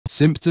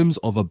Symptoms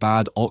of a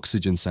bad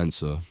oxygen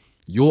sensor.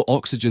 Your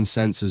oxygen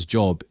sensor's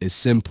job is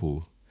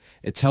simple.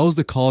 It tells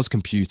the car's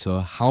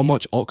computer how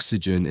much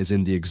oxygen is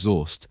in the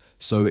exhaust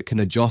so it can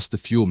adjust the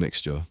fuel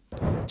mixture.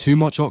 Too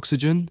much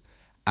oxygen?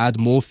 Add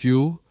more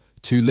fuel.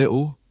 Too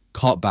little?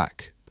 Cut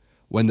back.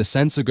 When the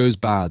sensor goes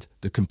bad,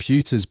 the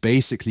computer's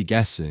basically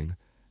guessing,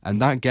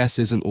 and that guess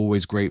isn't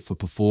always great for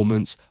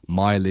performance,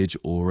 mileage,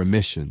 or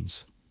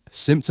emissions.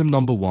 Symptom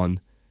number 1,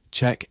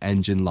 check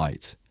engine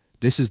light.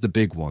 This is the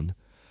big one.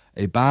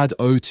 A bad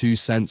O2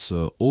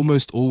 sensor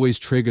almost always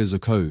triggers a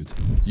code,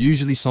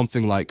 usually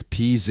something like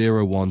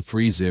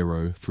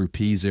P0130 through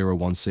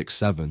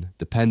P0167,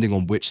 depending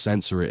on which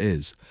sensor it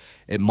is.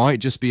 It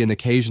might just be an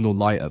occasional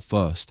light at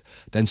first,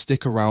 then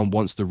stick around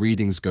once the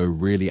readings go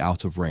really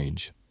out of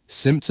range.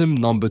 Symptom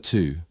number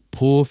 2,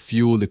 poor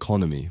fuel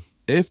economy.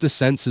 If the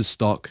sensor's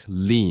stuck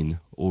lean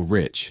or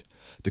rich,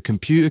 the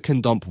computer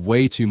can dump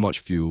way too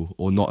much fuel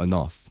or not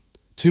enough.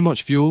 Too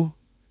much fuel?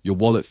 Your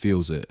wallet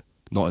feels it.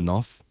 Not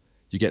enough?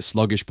 You get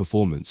sluggish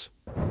performance.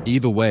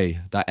 Either way,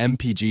 that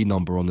MPG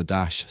number on the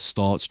dash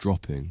starts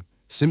dropping.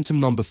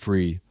 Symptom number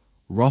 3,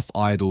 rough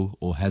idle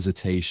or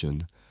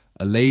hesitation.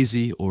 A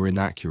lazy or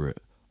inaccurate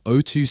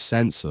O2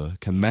 sensor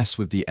can mess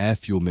with the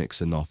air-fuel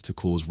mix enough to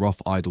cause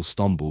rough idle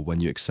stumble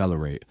when you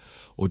accelerate,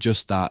 or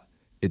just that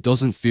it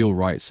doesn't feel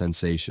right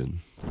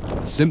sensation.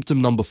 Symptom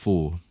number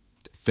 4,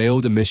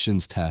 failed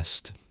emissions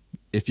test.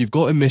 If you've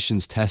got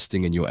emissions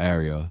testing in your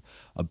area,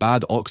 a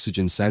bad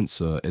oxygen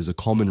sensor is a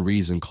common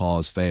reason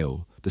cars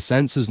fail. The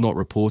sensor's not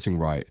reporting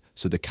right,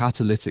 so the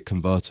catalytic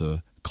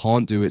converter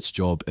can't do its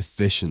job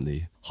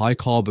efficiently. High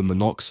carbon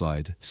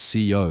monoxide,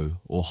 CO,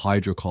 or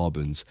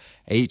hydrocarbons,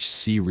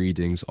 HC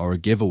readings are a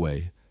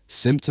giveaway.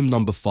 Symptom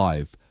number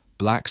 5,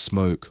 black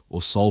smoke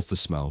or sulfur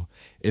smell.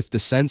 If the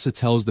sensor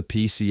tells the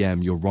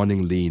PCM you're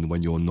running lean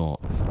when you're not,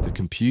 the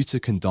computer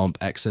can dump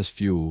excess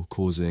fuel,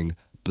 causing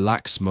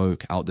black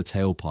smoke out the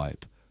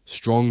tailpipe,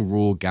 strong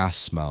raw gas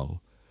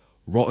smell,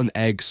 rotten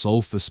egg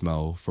sulfur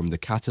smell from the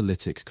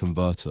catalytic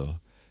converter.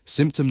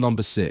 Symptom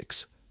number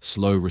 6,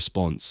 slow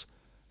response.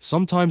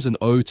 Sometimes an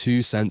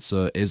O2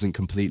 sensor isn't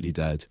completely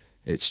dead,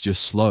 it's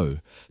just slow.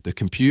 The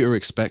computer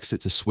expects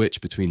it to switch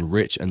between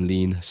rich and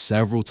lean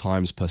several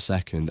times per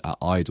second at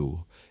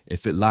idle.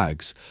 If it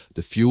lags,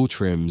 the fuel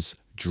trims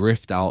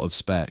drift out of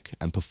spec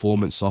and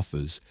performance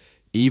suffers,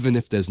 even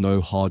if there's no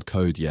hard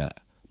code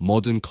yet.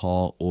 Modern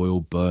car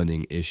oil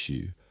burning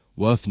issue.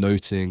 Worth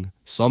noting,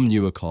 some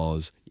newer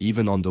cars,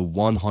 even under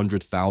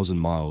 100,000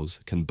 miles,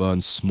 can burn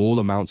small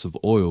amounts of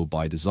oil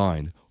by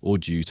design or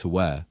due to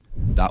wear.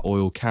 That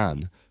oil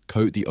can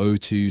coat the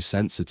O2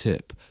 sensor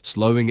tip,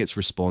 slowing its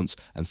response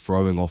and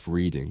throwing off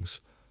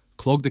readings.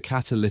 Clog the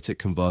catalytic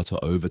converter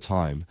over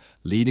time,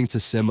 leading to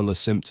similar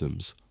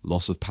symptoms: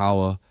 loss of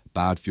power,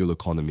 bad fuel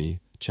economy,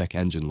 check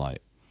engine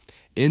light.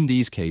 In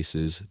these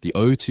cases, the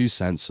O2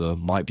 sensor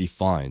might be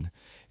fine.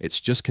 It's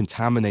just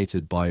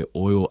contaminated by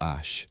oil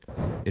ash.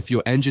 If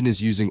your engine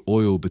is using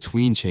oil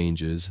between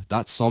changes,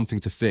 that's something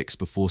to fix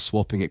before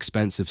swapping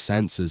expensive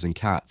sensors and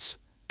cats.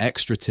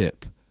 Extra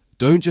tip: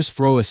 don't just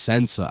throw a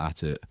sensor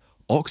at it.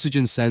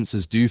 Oxygen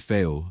sensors do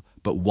fail,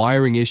 but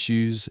wiring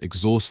issues,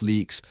 exhaust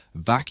leaks,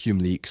 vacuum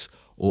leaks,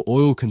 or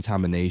oil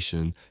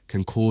contamination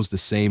can cause the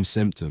same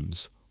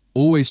symptoms.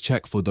 Always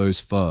check for those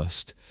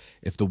first.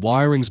 If the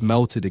wiring's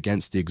melted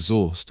against the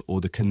exhaust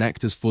or the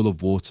connector's full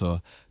of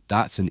water,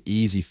 that's an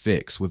easy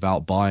fix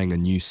without buying a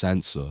new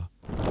sensor.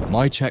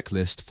 My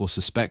checklist for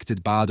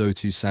suspected bad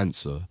O2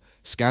 sensor: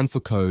 scan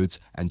for codes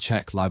and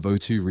check live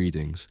O2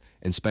 readings.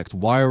 Inspect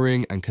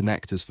wiring and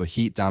connectors for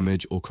heat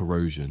damage or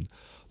corrosion.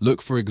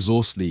 Look for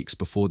exhaust leaks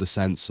before the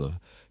sensor.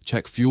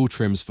 Check fuel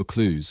trims for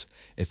clues.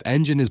 If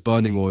engine is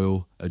burning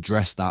oil,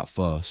 address that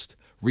first.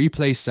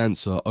 Replace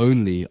sensor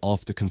only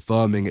after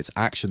confirming it's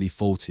actually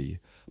faulty.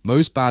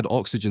 Most bad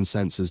oxygen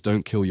sensors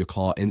don't kill your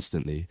car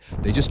instantly.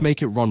 They just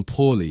make it run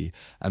poorly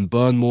and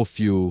burn more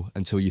fuel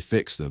until you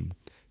fix them.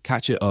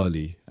 Catch it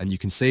early, and you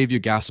can save your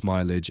gas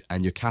mileage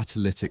and your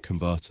catalytic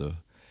converter.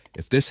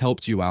 If this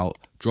helped you out,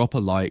 drop a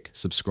like,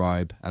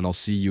 subscribe, and I'll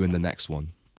see you in the next one.